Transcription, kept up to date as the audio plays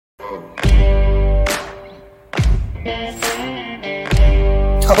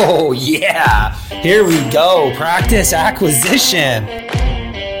Oh yeah, here we go, practice acquisition.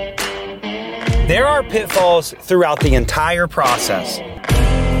 There are pitfalls throughout the entire process.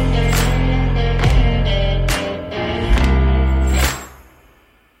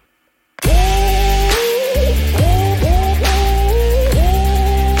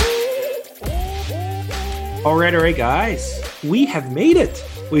 All right, guys, we have made it.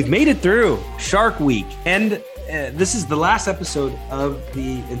 We've made it through Shark Week, and this is the last episode of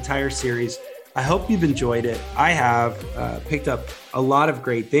the entire series. I hope you've enjoyed it. I have picked up a lot of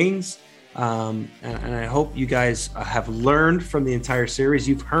great things, and I hope you guys have learned from the entire series.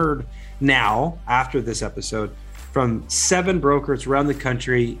 You've heard now, after this episode, from 7 brokers around the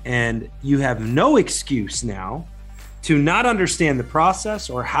country, and you have no excuse now to not understand the process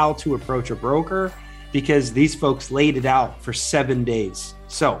or how to approach a broker, because these folks laid it out for 7 days.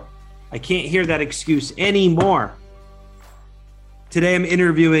 So I can't hear that excuse anymore. Today I'm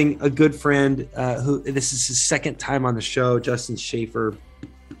interviewing a good friend who this is his second time on the show, Justin Schafer.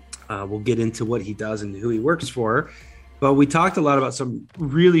 We'll get into what he does and who he works for. But we talked a lot about some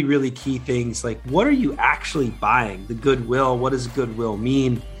really, really key things, like what are you actually buying? The goodwill, what does goodwill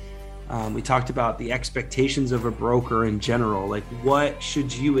mean? We talked about the expectations of a broker in general, like what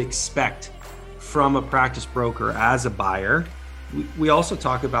should you expect from a practice broker as a buyer. We also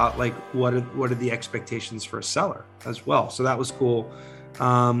talk about like what are the expectations for a seller as well. So that was cool.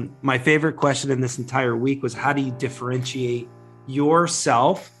 My favorite question in this entire week was, how do you differentiate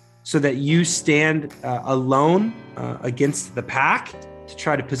yourself so that you stand alone against the pack to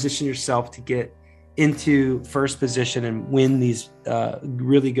try to position yourself to get into first position and win these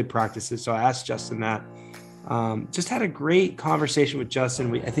really good practices? So I asked Justin that. Just had a great conversation with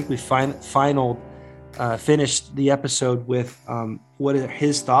Justin. I think we finished the episode with what are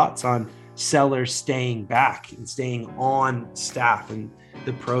his thoughts on sellers staying back and staying on staff and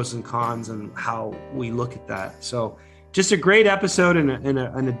the pros and cons and how we look at that. So just a great episode and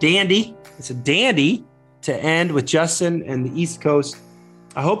a dandy. It's a dandy to end with Justin and the East Coast.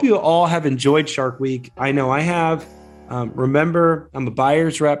 I hope you all have enjoyed Shark Week. I know I have. Remember, I'm a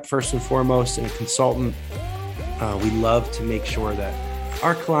buyer's rep first and foremost and a consultant. We love to make sure that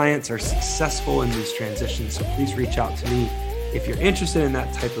our clients are successful in these transitions. So please reach out to me if you're interested in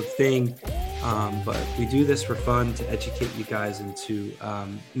that type of thing. But we do this for fun, to educate you guys and to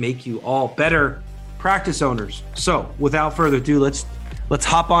make you all better practice owners. So without further ado, let's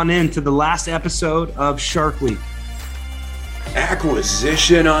hop on into the last episode of Shark Week.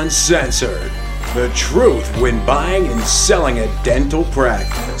 Acquisition Uncensored. The truth when buying and selling a dental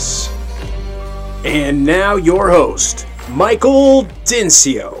practice. And now your host, Michael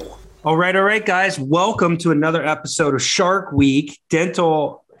Dincio. All right, guys. Welcome to another episode of Shark Week,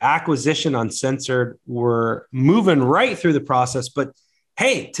 Dental Acquisition Uncensored. We're moving right through the process, but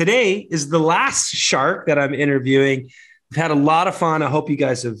hey, today is the last shark that I'm interviewing. We've had a lot of fun. I hope you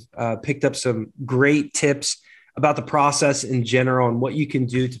guys have picked up some great tips about the process in general and what you can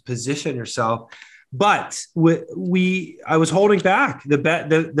do to position yourself. But I was holding back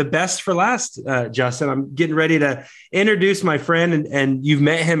the best for last, Justin. I'm getting ready to introduce my friend, and you've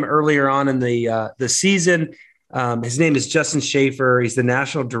met him earlier on in the season. His name is Justin Schafer. He's the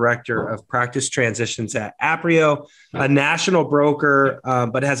National Director of Practice Transitions at Aprio, a national broker,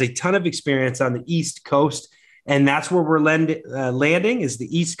 but has a ton of experience on the East Coast. And that's where we're landing is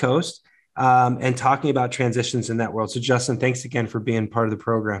the East Coast, and talking about transitions in that world. So Justin, thanks again for being part of the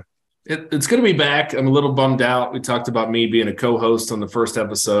program. It's good to be back. I'm a little bummed out. We talked about me being a co-host on the first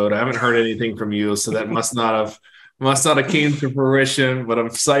episode. I haven't heard anything from you, so that must not have came to fruition. But I'm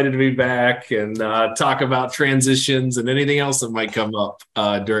excited to be back and talk about transitions and anything else that might come up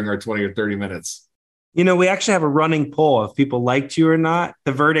during our 20 or 30 minutes. You know, we actually have a running poll if people liked you or not.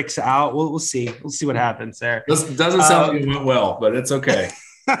 The verdict's out. We'll see. We'll see what happens there. This doesn't sound like it went well, but it's okay.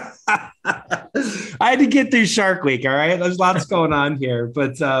 I had to get through Shark Week. All right. There's lots going on here,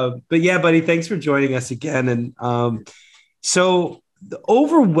 but yeah, buddy, thanks for joining us again. And so the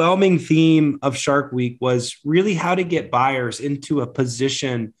overwhelming theme of Shark Week was really how to get buyers into a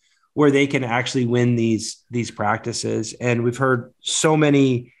position where they can actually win these practices. And we've heard so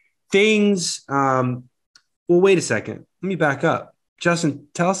many things. Well, wait a second. Let me back up. Justin,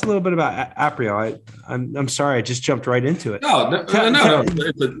 tell us a little bit about Aprio. I'm sorry, I just jumped right into it. No.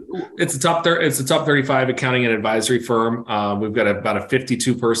 It's a top 35 accounting and advisory firm. We've got about a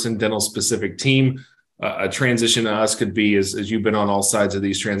 52-person dental specific team. A transition to us could be, as you've been on all sides of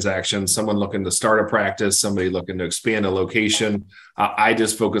these transactions, someone looking to start a practice, somebody looking to expand a location. I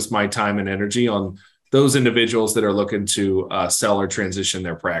just focus my time and energy on those individuals that are looking to sell or transition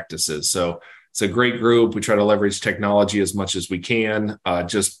their practices. So it's a great group. We try to leverage technology as much as we can.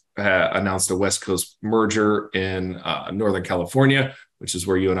 Just announced a West Coast merger in Northern California, which is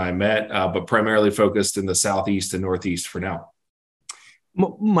where you and I met, but primarily focused in the Southeast and Northeast for now.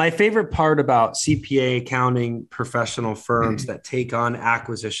 My favorite part about CPA accounting professional firms that take on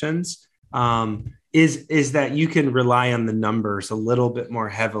acquisitions is that you can rely on the numbers a little bit more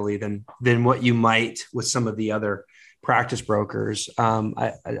heavily than what you might with some of the other practice brokers.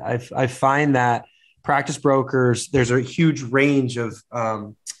 I find that practice brokers, there's a huge range of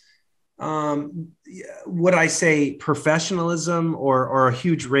what I say professionalism or a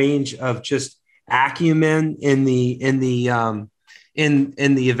huge range of just acumen in the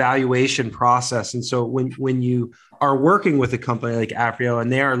evaluation process. And so when you are working with a company like Aprio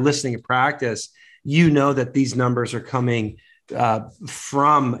and they are listening to practice, you know that these numbers are coming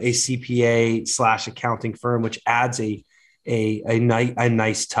from a CPA / accounting firm, which adds a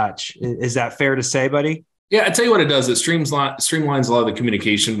nice touch. Is that fair to say, buddy? Yeah, I tell you what it does. It streamlines a lot of the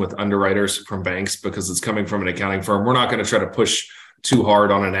communication with underwriters from banks because it's coming from an accounting firm. We're not going to try to push too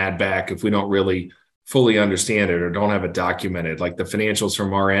hard on an add back if we don't really fully understand it or don't have it documented. Like the financials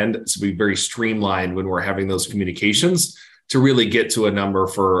from our end, it's to be very streamlined when we're having those communications to really get to a number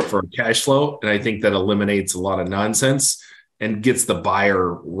for cash flow. And I think that eliminates a lot of nonsense and gets the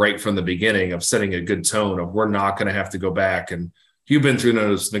buyer right from the beginning of setting a good tone of we're not going to have to go back. And you've been through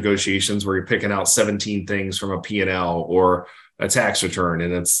those negotiations where you're picking out 17 things from a P&L or a tax return.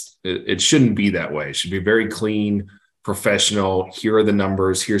 And it shouldn't be that way. It should be very clean, professional. Here are the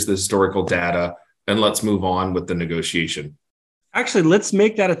numbers. Here's the historical data. And let's move on with the negotiation. Actually, let's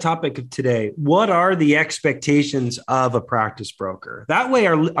make that a topic of today. What are the expectations of a practice broker? That way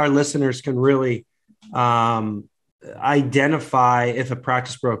our listeners can really identify if a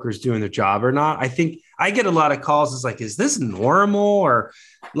practice broker is doing their job or not. I think I get a lot of calls. It's like, is this normal? Or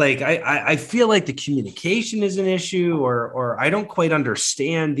like, I feel like the communication is an issue or I don't quite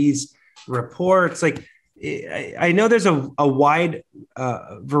understand these reports. Like, I know there's a wide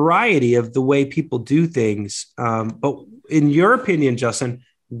variety of the way people do things. But in your opinion, Justin,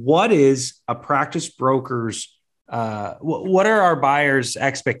 what is a practice broker's, what are our buyers'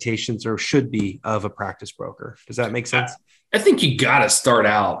 expectations or should be of a practice broker? Does that make sense? I think you got to start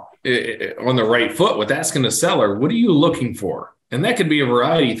out on the right foot with asking the seller, what are you looking for? And that could be a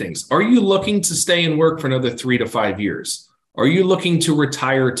variety of things. Are you looking to stay and work for another 3 to 5 years? Are you looking to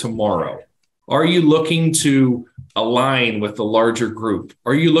retire tomorrow? Are you looking to align with the larger group?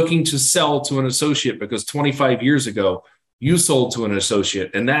 Are you looking to sell to an associate because 25 years ago you sold to an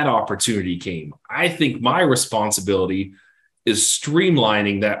associate and that opportunity came? I think my responsibility is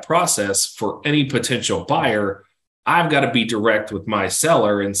streamlining that process for any potential buyer. I've got to be direct with my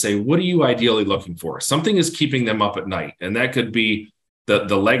seller and say, what are you ideally looking for? Something is keeping them up at night. And that could be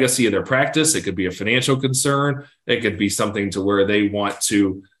the legacy of their practice. It could be a financial concern. It could be something to where they want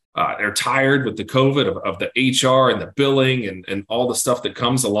to they're tired with the COVID of the HR and the billing and all the stuff that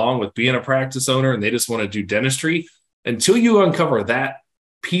comes along with being a practice owner, and they just want to do dentistry. Until you uncover that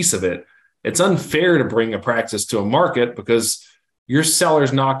piece of it, it's unfair to bring a practice to a market because your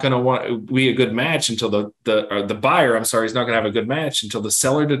seller's not going to want to be a good match until the buyer, is not going to have a good match until the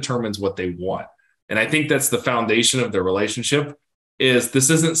seller determines what they want. And I think that's the foundation of their relationship. Is this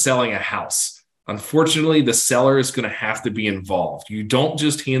isn't selling a house. Unfortunately, the seller is going to have to be involved. You don't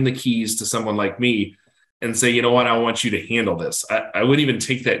just hand the keys to someone like me and say, you know what, I want you to handle this. I wouldn't even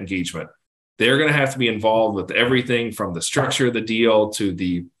take that engagement. They're going to have to be involved with everything from the structure of the deal to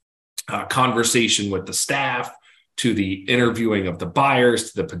the conversation with the staff, to the interviewing of the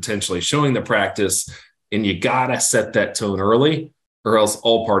buyers, to the potentially showing the practice. And you got to set that tone early or else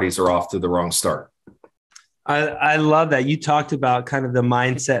all parties are off to the wrong start. I love that. You talked about kind of the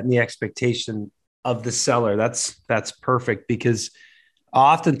mindset and the expectation of the seller. That's perfect because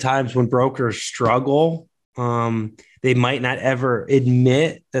oftentimes when brokers struggle, they might not ever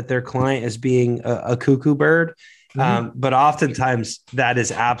admit that their client is being a cuckoo bird. But oftentimes that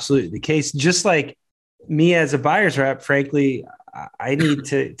is absolutely the case. Just like me as a buyer's rep, frankly, I need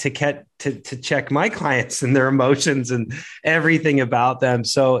to check my clients and their emotions and everything about them.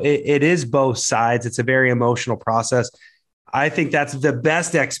 So it is both sides. It's a very emotional process. I think that's the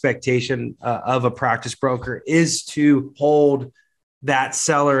best expectation of a practice broker is to hold that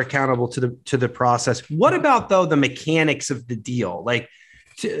seller accountable to the process. What about though the mechanics of the deal, like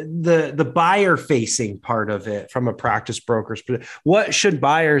the buyer facing part of it from a practice broker's perspective? What should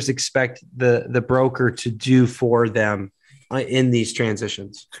buyers expect the broker to do for them in these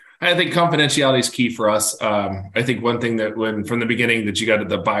transitions? I think confidentiality is key for us. I think one thing that from the beginning that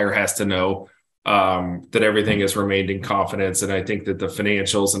the buyer has to know that everything has remained in confidence. And I think that the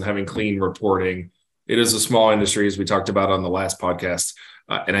financials and having clean reporting, it is a small industry, as we talked about on the last podcast.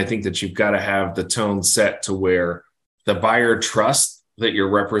 And I think that you've got to have the tone set to where the buyer trusts that you're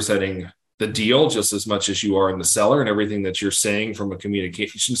representing the deal just as much as you are in the seller, and everything that you're saying from a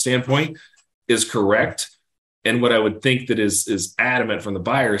communication standpoint is correct. And what I would think that is adamant from the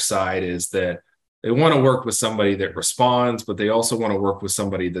buyer side is that they want to work with somebody that responds, but they also want to work with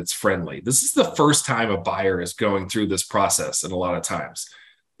somebody that's friendly. This is the first time a buyer is going through this process. And a lot of times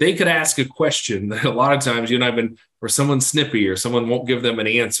they could ask a question that a lot of times you and I've been, or someone's snippy or someone won't give them an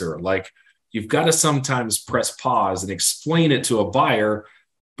answer. Like, you've got to sometimes press pause and explain it to a buyer,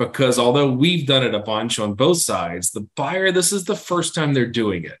 because although we've done it a bunch on both sides, the buyer, this is the first time they're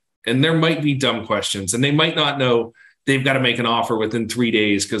doing it. And there might be dumb questions, and they might not know they've got to make an offer within 3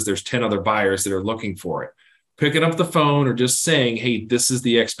 days because there's 10 other buyers that are looking for it. Picking up the phone or just saying, hey, this is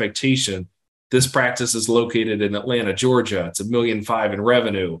the expectation. This practice is located in Atlanta, Georgia. It's $1.5 million in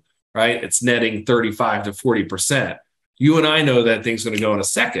revenue, right? It's netting 35 to 40%. You and I know that thing's going to go in a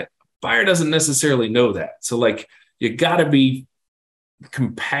second. Buyer doesn't necessarily know that. So like, you got to be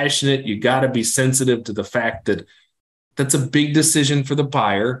compassionate. You got to be sensitive to the fact that that's a big decision for the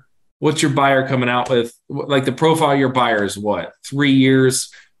buyer. What's your buyer coming out with? Like, the profile of your buyer is what? 3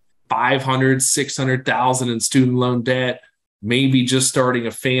 years, 500, 600,000 in student loan debt, maybe just starting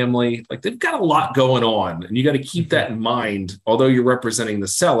a family. Like, they've got a lot going on, and you got to keep that in mind. Although you're representing the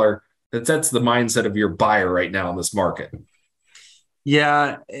seller, that's the mindset of your buyer right now in this market.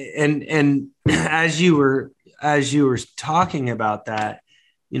 Yeah. And as you were talking about that,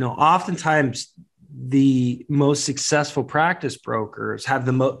 oftentimes the most successful practice brokers have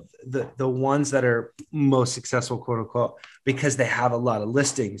the ones that are most successful, quote unquote, because they have a lot of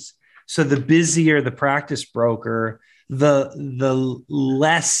listings. So the busier the practice broker, the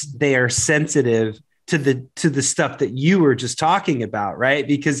less they are sensitive to the stuff that you were just talking about, right?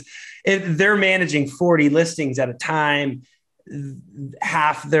 Because if they're managing 40 listings at a time,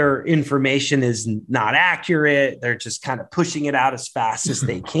 half their information is not accurate. They're just kind of pushing it out as fast as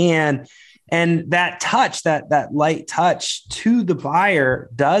they can. And that touch, that light touch to the buyer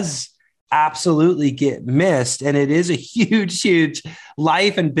does absolutely get missed. And it is a huge, huge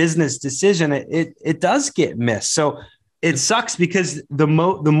life and business decision. It does get missed. So it sucks, because the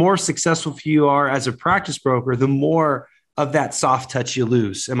more successful you are as a practice broker, the more of that soft touch you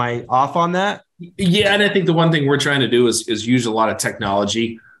lose. Am I off on that? Yeah. And I think the one thing we're trying to do is use a lot of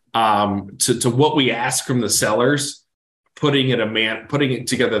technology to what we ask from the sellers, putting it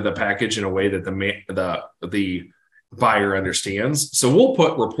together, the package, in a way that the buyer understands. So we'll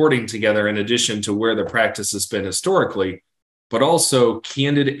put reporting together in addition to where the practice has been historically, but also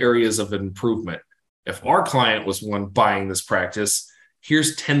candid areas of improvement. If our client was one buying this practice,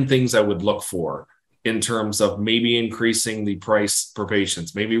 here's 10 things I would look for in terms of maybe increasing the price per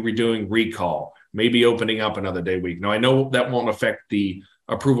patients, maybe redoing recall, maybe opening up another day week. Now, I know that won't affect the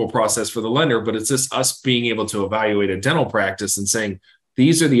approval process for the lender, but it's just us being able to evaluate a dental practice and saying,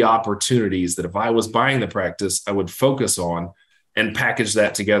 these are the opportunities that if I was buying the practice, I would focus on, and package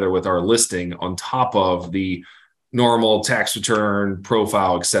that together with our listing on top of the normal tax return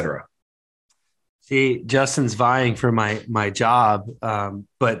profile, et cetera. See, Justin's vying for my job,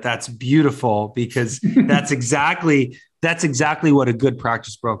 but that's beautiful, because that's exactly what a good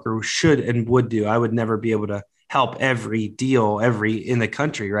practice broker should and would do. I would never be able to help every deal in the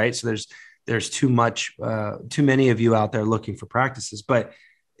country, right? So there's too many of you out there looking for practices, but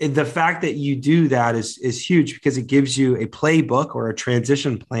the fact that you do that is huge, because it gives you a playbook or a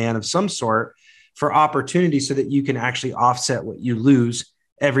transition plan of some sort for opportunity, so that you can actually offset what you lose.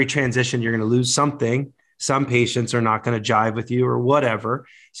 Every transition, you're going to lose something. Some patients are not going to jive with you or whatever.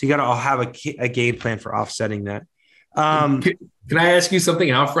 So you got to have a game plan for offsetting that. Can I ask you something?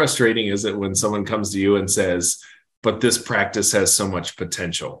 How frustrating is it when someone comes to you and says, but this practice has so much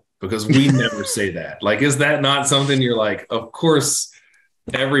potential? Because we never say that. Like, is that not something you're like, of course,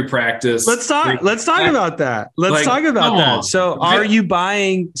 every practice. Let's talk about that. Let's talk about that. So are you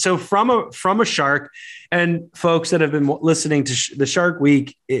buying, from a shark, and folks that have been listening to the Shark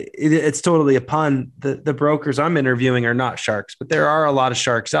Week, it's totally a pun. The brokers I'm interviewing are not sharks, but there are a lot of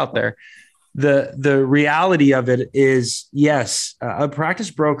sharks out there. The reality of it is, yes, a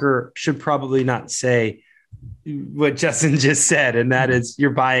practice broker should probably not say what Justin just said, and that is, you're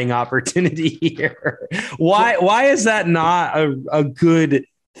buying opportunity here. Why is that not a good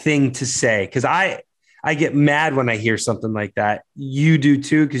thing to say? Because I get mad when I hear something like that. You do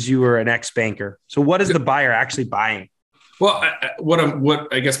too, because you were an ex-banker. So what is the buyer actually buying? Well,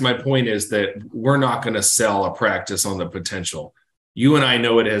 what I guess my point is that we're not going to sell a practice on the potential. You and I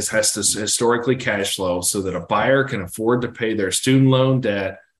know it has to historically cash flow so that a buyer can afford to pay their student loan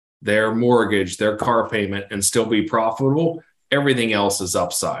debt, their mortgage, their car payment, and still be profitable. Everything else is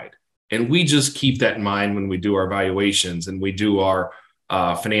upside. And we just keep that in mind when we do our valuations and we do our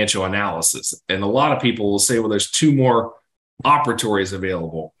financial analysis. And a lot of people will say, well, there's 2 more operatories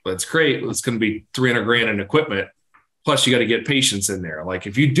available. That's great. It's going to be 300 grand in equipment. Plus, you got to get patients in there. Like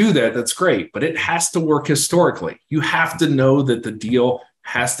if you do that, that's great, but it has to work historically. You have to know that the deal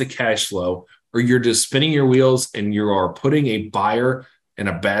has to cash flow, or you're just spinning your wheels and you are putting a buyer in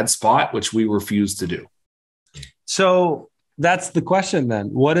a bad spot, which we refuse to do. So that's the question then.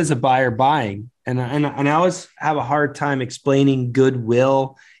 What is a buyer buying? And I always have a hard time explaining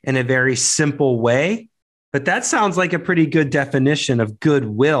goodwill in a very simple way, but that sounds like a pretty good definition of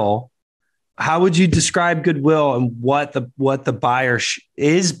goodwill. How would you describe goodwill and what the buyer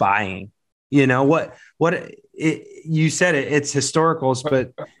is buying? You know, you said it's historicals,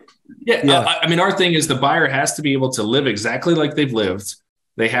 but yeah. I mean, our thing is the buyer has to be able to live exactly like they've lived.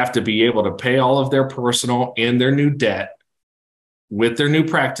 They have to be able to pay all of their personal and their new debt with their new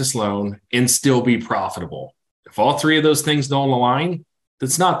practice loan and still be profitable. If all 3 of those things don't align,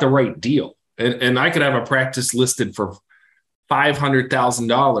 that's not the right deal. And I could have a practice listed for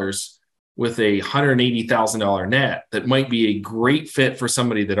 $500,000 with a $180,000 net that might be a great fit for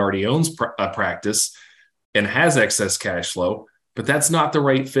somebody that already owns a practice and has excess cash flow, but that's not the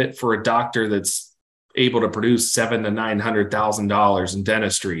right fit for a doctor that's able to produce $700,000 to $900,000 in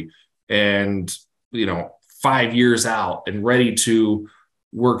dentistry and, 5 years out and ready to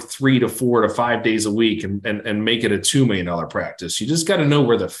work 3 to 4 to 5 days a week and make it a $2 million practice. You just got to know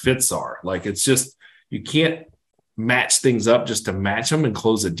where the fits are. Like it's just, you can't match things up just to match them and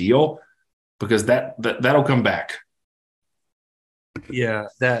close a deal, because that'll come back. Yeah,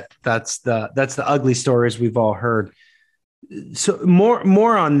 that's the ugly stories we've all heard. So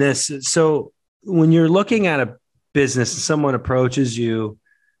more on this. So when you're looking at a business, someone approaches you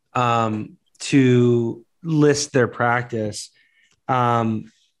to list their practice. I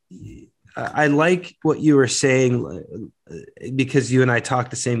like what you were saying because you and I talk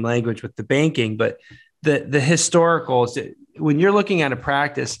the same language with the banking, but the historicals, when you're looking at a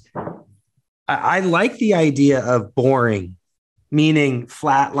practice, I like the idea of boring, meaning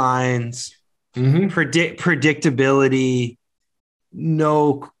flat lines, predictability,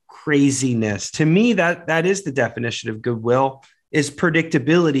 no craziness. To me, that is the definition of goodwill, is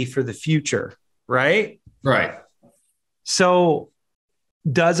predictability for the future, right? Right. So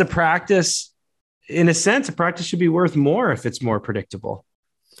does a practice, in a sense, a practice should be worth more if it's more predictable?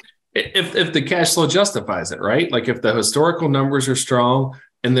 If the cash flow justifies it, right? Like if the historical numbers are strong,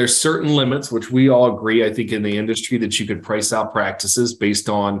 and there's certain limits, which we all agree, I think, in the industry, that you could price out practices based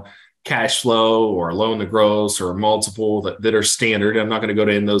on cash flow or loan to gross or multiple that are standard. I'm not going to go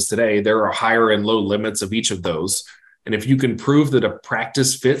into those today. There are higher and low limits of each of those. And if you can prove that a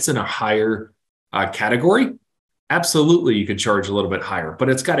practice fits in a higher category, absolutely you could charge a little bit higher, but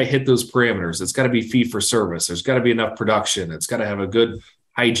it's got to hit those parameters. It's got to be fee for service. There's got to be enough production. It's got to have a good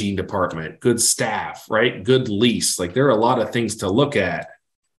hygiene department, good staff, right? Good lease. Like there are a lot of things to look at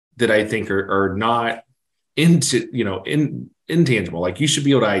that I think are not intangible. Like you should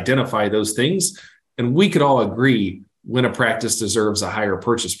be able to identify those things. And we could all agree when a practice deserves a higher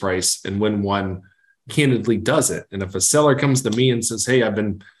purchase price and when one candidly does it. And if a seller comes to me and says, hey, I've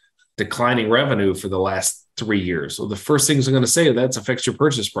been declining revenue for the last 3 years. Well, the first things I'm going to say, that's affects your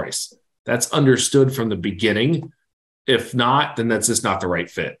purchase price. That's understood from the beginning. If not, then that's just not the right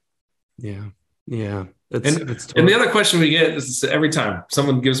fit. Yeah. Yeah. And the other question we get is every time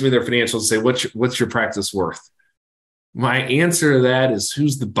someone gives me their financials and say, what's your practice worth? My answer to that is,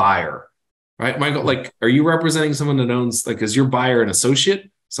 who's the buyer, right? Michael, like, are you representing someone that owns, like, is your buyer an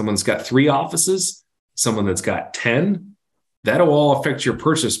associate? Someone's got 3 offices, someone that's got 10, that'll all affect your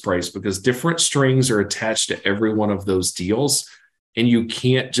purchase price because different strings are attached to every one of those deals. And you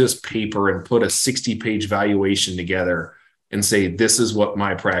can't just paper and put a 60-page valuation together and say, this is what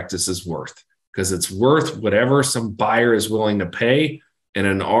my practice is worth. Because it's worth whatever some buyer is willing to pay. And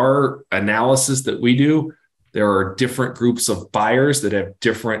in our analysis that we do, there are different groups of buyers that have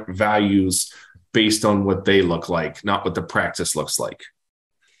different values based on what they look like, not what the practice looks like.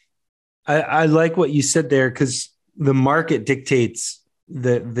 I like what you said there, because the market dictates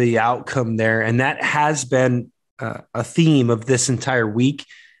the outcome there. And that has been a theme of this entire week,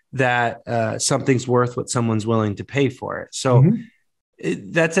 that something's worth what someone's willing to pay for it. So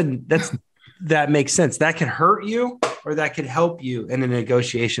that makes sense. That could hurt you or that could help you in a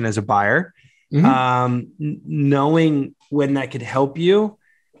negotiation as a buyer. Knowing when that could help you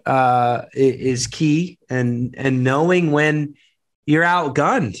is key, and knowing when you're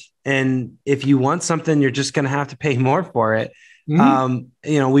outgunned. And if you want something, you're just going to have to pay more for it.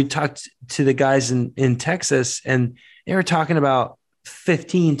 We talked to the guys in Texas, and they were talking about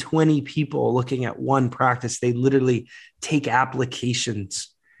 15, 20 people looking at one practice. They literally take applications.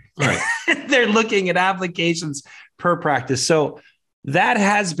 Right. They're looking at applications per practice. So that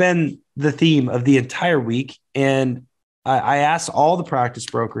has been the theme of the entire week. And I asked all the practice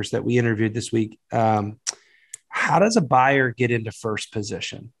brokers that we interviewed this week, how does a buyer get into first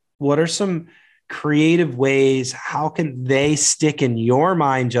position? What are some creative ways? How can they stick in your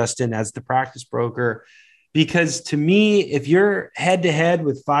mind, Justin, as the practice broker? Because to me, if you're head to head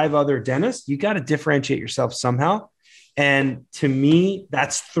with 5 other dentists, you got to differentiate yourself somehow. And to me,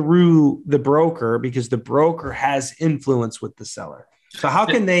 that's through the broker, because the broker has influence with the seller. So how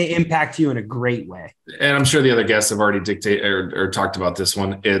can they impact you in a great way? And I'm sure the other guests have already dictated or talked about this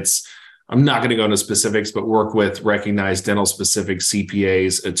one. I'm not going to go into specifics, but work with recognized dental specific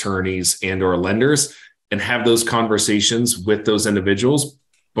CPAs, attorneys, and or lenders, and have those conversations with those individuals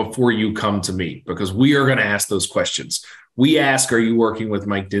before you come to me, because we are going to ask those questions. We ask, are you working with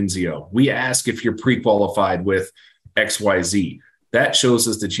Mike Dinzio? We ask if you're pre-qualified with XYZ. That shows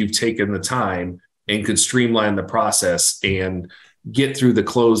us that you've taken the time and could streamline the process and get through the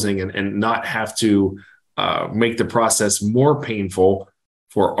closing and not have to make the process more painful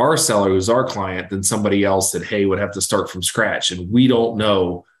for our seller, who's our client, than somebody else that, hey, would have to start from scratch. And we don't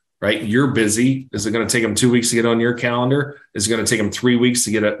know, right? You're busy. Is it going to take them 2 weeks to get on your calendar? Is it going to take them 3 weeks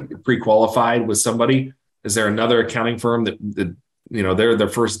to get pre-qualified with somebody? Is there another accounting firm that they're their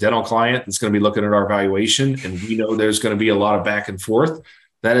first dental client that's going to be looking at our valuation? And we know there's going to be a lot of back and forth.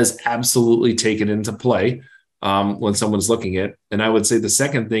 That is absolutely taken into play when someone's looking at. And I would say the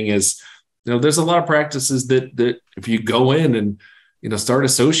second thing is, there's a lot of practices that if you go in and start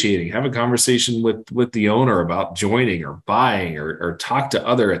associating, have a conversation with the owner about joining or buying, or talk to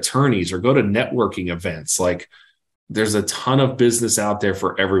other attorneys, or go to networking events. Like, there's a ton of business out there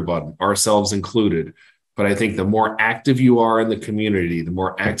for everyone, ourselves included. But I think the more active you are in the community, the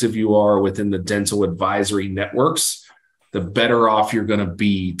more active you are within the dental advisory networks, the better off you're going to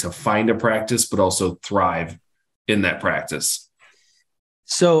be to find a practice, but also thrive in that practice.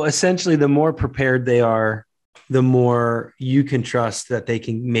 So essentially, the more prepared they are, the more you can trust that they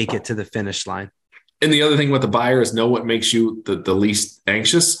can make it to the finish line. And the other thing with the buyer is know what makes you the least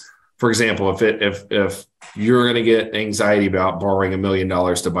anxious. For example, if you're going to get anxiety about borrowing $1 million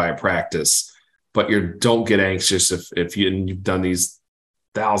to buy a practice, but you don't get anxious if you've done these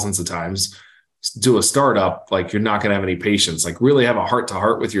thousands of times, do a startup, like, you're not going to have any patience. Like, really have a heart to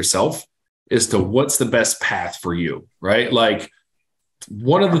heart with yourself as to what's the best path for you, right? Like,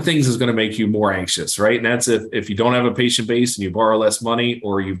 one of the things is going to make you more anxious, right? And that's if you don't have a patient base and you borrow less money,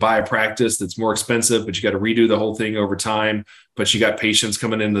 or you buy a practice that's more expensive, but you got to redo the whole thing over time, but you got patients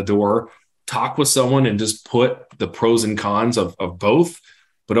coming in the door. Talk with someone and just put the pros and cons of both,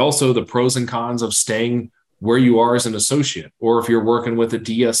 but also the pros and cons of staying where you are as an associate. Or if you're working with a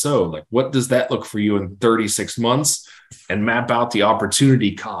DSO, like, what does that look for you in 36 months, and map out the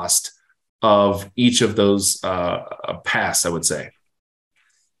opportunity cost of each of those paths, I would say.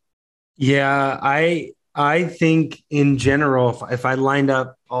 Yeah, I think in general, if I lined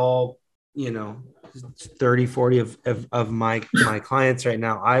up all, 30, 40 of my clients right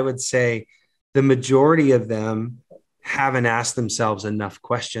now, I would say the majority of them haven't asked themselves enough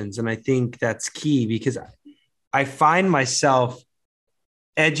questions. And I think that's key, because I find myself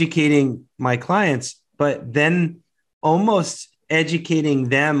educating my clients, but then almost educating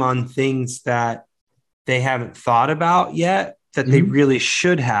them on things that they haven't thought about yet, that they really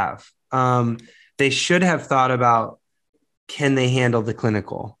should have. They should have thought about, can they handle the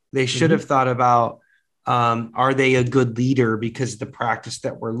clinical? They should have thought about, are they a good leader? Because the practice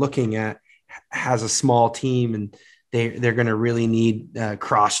that we're looking at has a small team, and they're going to really need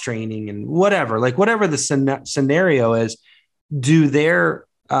cross training and whatever the scenario is. Do their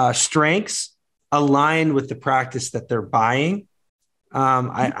strengths align with the practice that they're buying?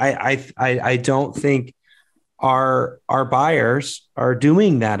 I don't think our buyers are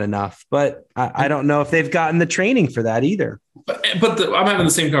doing that enough, but I don't know if they've gotten the training for that either. But I'm having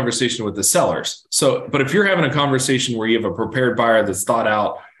the same conversation with the sellers. So, but if you're having a conversation where you have a prepared buyer that's thought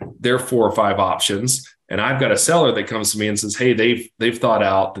out their 4 or 5 options, and I've got a seller that comes to me and says, hey, they've thought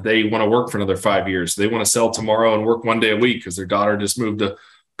out that they want to work for another 5 years. They want to sell tomorrow and work 1 day a week because their daughter just moved to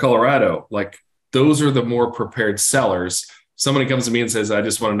Colorado. Like, those are the more prepared sellers. Somebody comes to me and says, I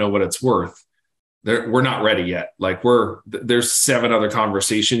just want to know what it's worth. We're not ready yet. Like, there's 7 other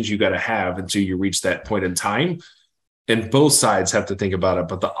conversations you got to have until you reach that point in time. And both sides have to think about it.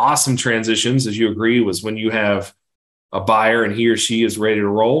 But the awesome transitions, as you agree, was when you have a buyer and he or she is ready to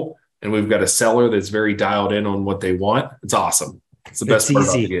roll, and we've got a seller that's very dialed in on what they want. It's awesome. It's the best part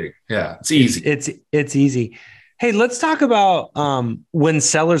about the gig. Yeah, it's easy. It's easy. Hey, let's talk about when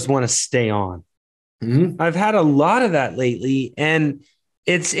sellers want to stay on. Mm-hmm. I've had a lot of that lately, and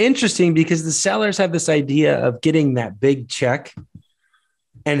it's interesting because the sellers have this idea of getting that big check,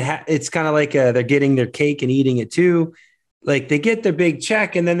 and it's kind of like they're getting their cake and eating it too. Like they get their big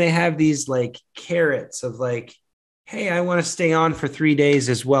check, and then they have these like carrots of like, hey, I want to stay on for 3 days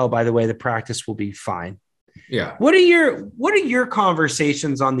as well. By the way, the practice will be fine. Yeah. What are your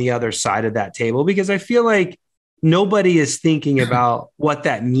conversations on the other side of that table? Because I feel like nobody is thinking about what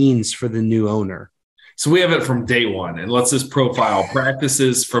that means for the new owner. So we have it from day one, and let's just profile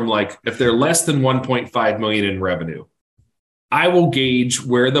practices from like, if they're less than 1.5 million in revenue, I will gauge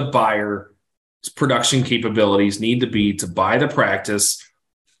where the buyer's production capabilities need to be to buy the practice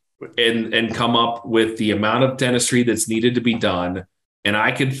and come up with the amount of dentistry that's needed to be done. And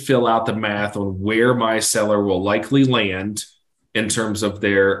I could fill out the math on where my seller will likely land in terms of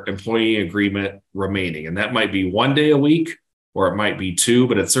their employee agreement remaining. And that might be 1 day a week, or it might be 2,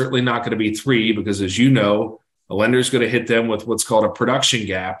 but it's certainly not going to be 3, because as you know, the lender is going to hit them with what's called a production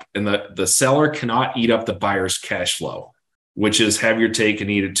gap, and the seller cannot eat up the buyer's cash flow, which is have your take and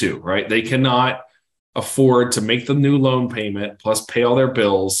eat it too, right? They cannot afford to make the new loan payment plus pay all their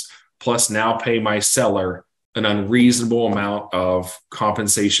bills, plus now pay my seller an unreasonable amount of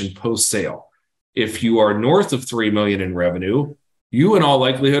compensation post-sale. If you are north of 3 million in revenue, you in all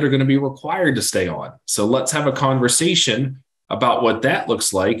likelihood are going to be required to stay on. So let's have a conversation about what that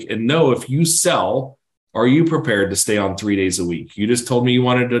looks like, and know if you sell, are you prepared to stay on 3 days a week? You just told me you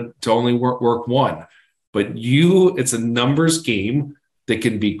wanted to only work 1, but it's a numbers game that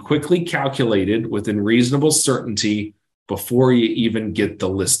can be quickly calculated within reasonable certainty before you even get the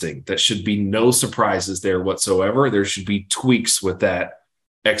listing. That should be no surprises there whatsoever. There should be tweaks with that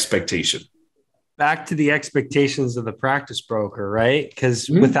expectation. Back to the expectations of the practice broker, right? Because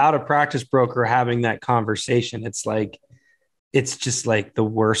without a practice broker having that conversation, it's just like the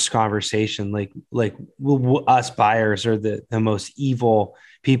worst conversation. Like us buyers are the most evil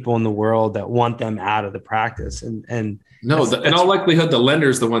people in the world that want them out of the practice. And no, in all likelihood, the lender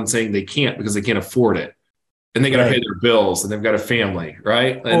is the one saying they can't because they can't afford it. And they got to pay their bills, and they've got a family,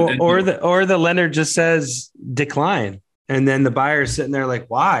 right? Or the lender just says decline. And then the buyer is sitting there like,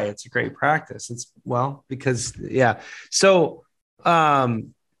 why? It's a great practice. Because So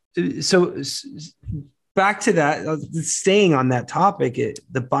back to that, staying on that topic,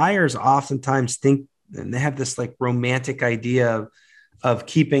 the buyers oftentimes think, and they have this like romantic idea of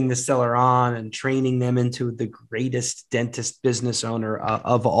keeping the seller on and training them into the greatest dentist business owner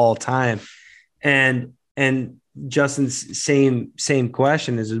of all time. And Justin's same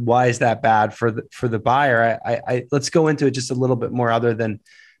question is why is that bad for the buyer? I let's go into it just a little bit more other than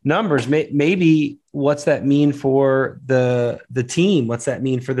numbers. Maybe what's that mean for the team? What's that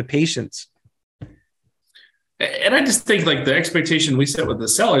mean for the patients? And I just think like the expectation we set with the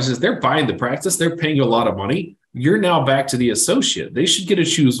sellers is they're buying the practice. They're paying you a lot of money. You're now back to the associate. They should get to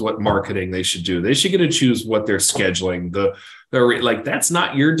choose what marketing they should do. They should get to choose what they're scheduling. That's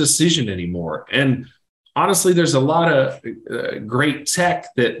not your decision anymore. And honestly, there's a lot of great tech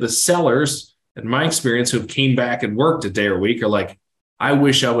that the sellers, in my experience, who have came back and worked a day or week are like, I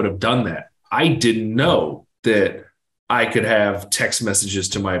wish I would have done that. I didn't know that I could have text messages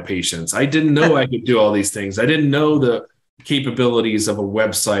to my patients. I didn't know I could do all these things. I didn't know the capabilities of a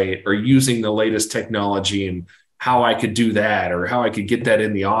website or using the latest technology and how I could do that or how I could get that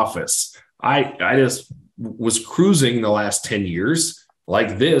in the office. I just was cruising the last 10 years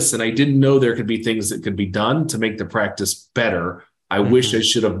like this, and I didn't know there could be things that could be done to make the practice better. I wish I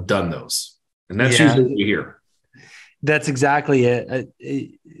should have done those. And that's usually what we hear. That's exactly it.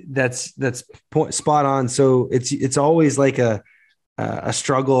 That's spot on. So it's always like a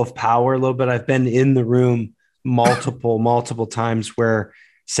struggle of power a little bit. I've been in the room multiple times where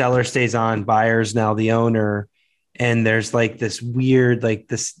seller stays on, buyer's now the owner. And there's like this weird,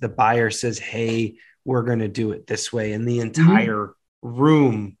 the buyer says, hey, we're going to do it this way. And the entire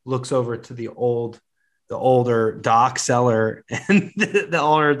room looks over to the older doc seller, and the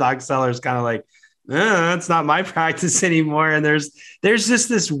older doc seller is kind of like, it's not my practice anymore. And there's just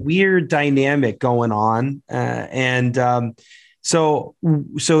this weird dynamic going on. So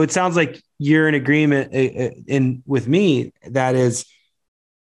it sounds like you're in agreement with me. That is,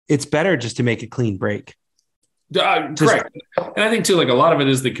 it's better just to make a clean break. Correct. And I think too, like a lot of it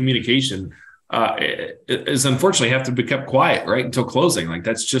is the communication is unfortunately have to be kept quiet, right? Until closing. Like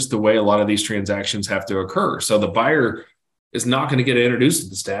that's just the way a lot of these transactions have to occur. So the buyer is not going to get introduced to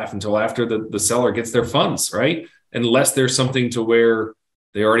the staff until after the seller gets their funds, right? unless there's something to where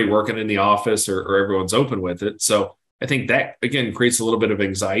they're already working in the office or everyone's open with it. So I think that, again, creates a little bit of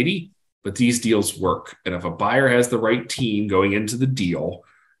anxiety, but these deals work. And if a buyer has the right team going into the deal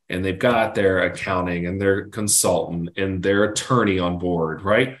and they've got their accounting and their consultant and their attorney on board,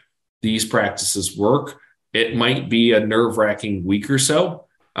 right? These practices work. It might be a nerve-wracking week or so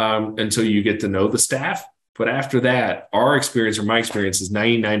until you get to know the staff. But after that, our experience or my experience is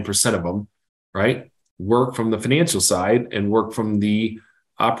 99% of them, right, work from the financial side and work from the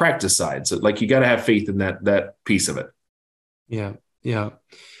practice side. So like, you got to have faith in that piece of it. Yeah. Yeah.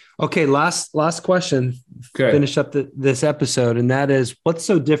 Okay. Last question. Okay. Finish up this episode. And that is, what's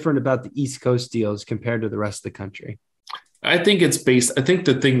so different about the East Coast deals compared to the rest of the country? I think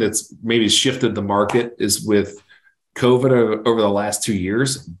the thing that's maybe shifted the market is with COVID over the last 2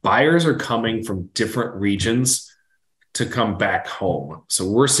 years, buyers are coming from different regions to come back home. So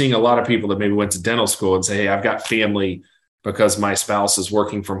we're seeing a lot of people that maybe went to dental school and say, hey, I've got family because my spouse is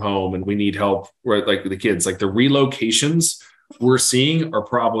working from home and we need help, right? Like the kids, like the relocations we're seeing are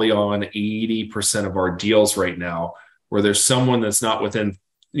probably on 80% of our deals right now, where there's someone that's not within,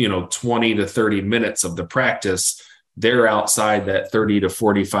 20 to 30 minutes of the practice. They're outside that 30 to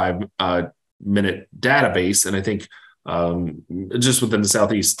 45 minute database. And I think just within the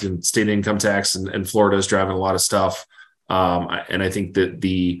Southeast, and state income tax and Florida is driving a lot of stuff. And I think that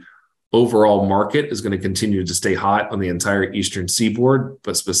the overall market is going to continue to stay hot on the entire Eastern seaboard,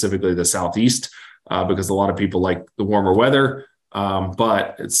 but specifically the Southeast, because a lot of people like the warmer weather.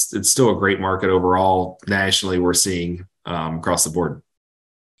 But it's still a great market overall. Nationally, we're seeing across the board.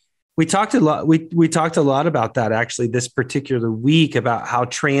 We talked a lot. We talked a lot about that actually this particular week, about how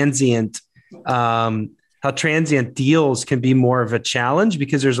transient deals can be more of a challenge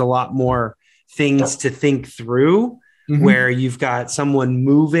because there's a lot more things to think through. Mm-hmm. Where you've got someone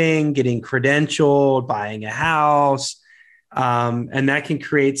moving, getting credentialed, buying a house, and that can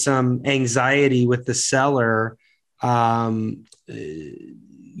create some anxiety with the seller. So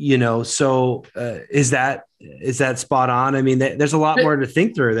is that spot on? I mean, there's a lot more to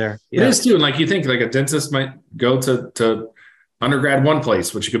think through there. Yeah. It is too. And like, you think like a dentist might go to undergrad one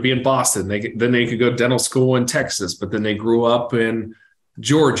place, which could be in Boston. Then they could go dental school in Texas, but then they grew up in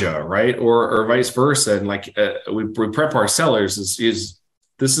Georgia, right? Or vice versa. And like we prep our sellers is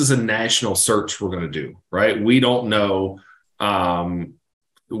this is a national search we're going to do, right? We don't know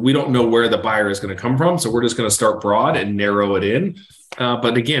where the buyer is going to come from. So we're just going to start broad and narrow it in.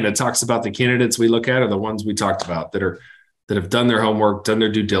 But again, it talks about the candidates we look at are the ones we talked about that have done their homework, done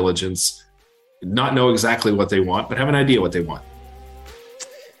their due diligence, not know exactly what they want, but have an idea what they want.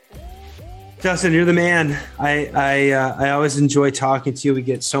 Justin, you're the man. I always enjoy talking to you. We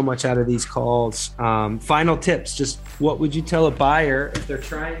get so much out of these calls. Final tips, just what would you tell a buyer if they're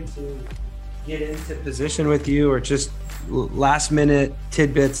trying to get into position with you, or just last minute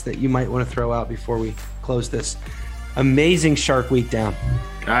tidbits that you might want to throw out before we close this amazing Shark Week down?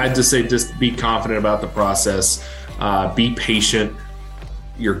 I'd just say, just be confident about the process. Be patient.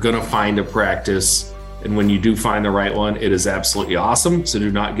 You're going to find a practice. And when you do find the right one, it is absolutely awesome. So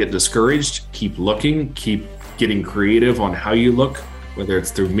do not get discouraged. Keep looking, keep getting creative on how you look, whether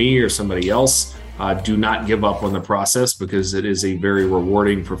it's through me or somebody else. Do not give up on the process, because it is a very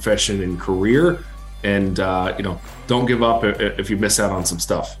rewarding profession and career. And, don't give up if you miss out on some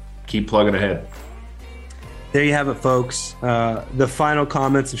stuff. Keep plugging ahead. There you have it, folks. The final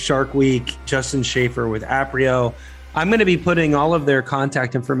comments of Shark Week, Justin Schafer with Aprio. I'm going to be putting all of their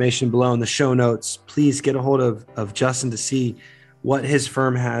contact information below in the show notes. Please get a hold of Justin to see what his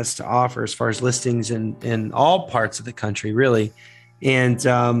firm has to offer as far as listings in all parts of the country, really. And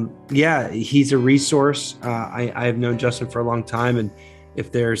he's a resource. I have known Justin for a long time, and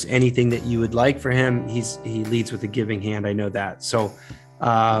if there's anything that you would like for him, he leads with a giving hand. I know that. So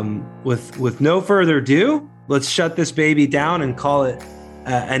with no further ado, let's shut this baby down and call it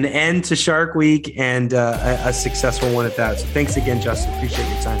an end to Shark Week, and a successful one at that. So thanks again, Justin. Appreciate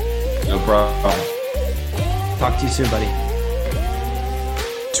your time. No problem. Talk to you soon, buddy.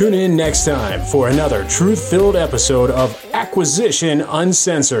 Tune in next time for another truth-filled episode of Acquisition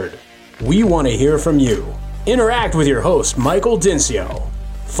Uncensored. We want to hear from you. Interact with your host, Michael Dincio.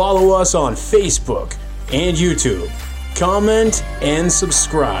 Follow us on Facebook and YouTube. Comment and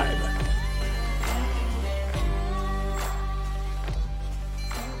subscribe.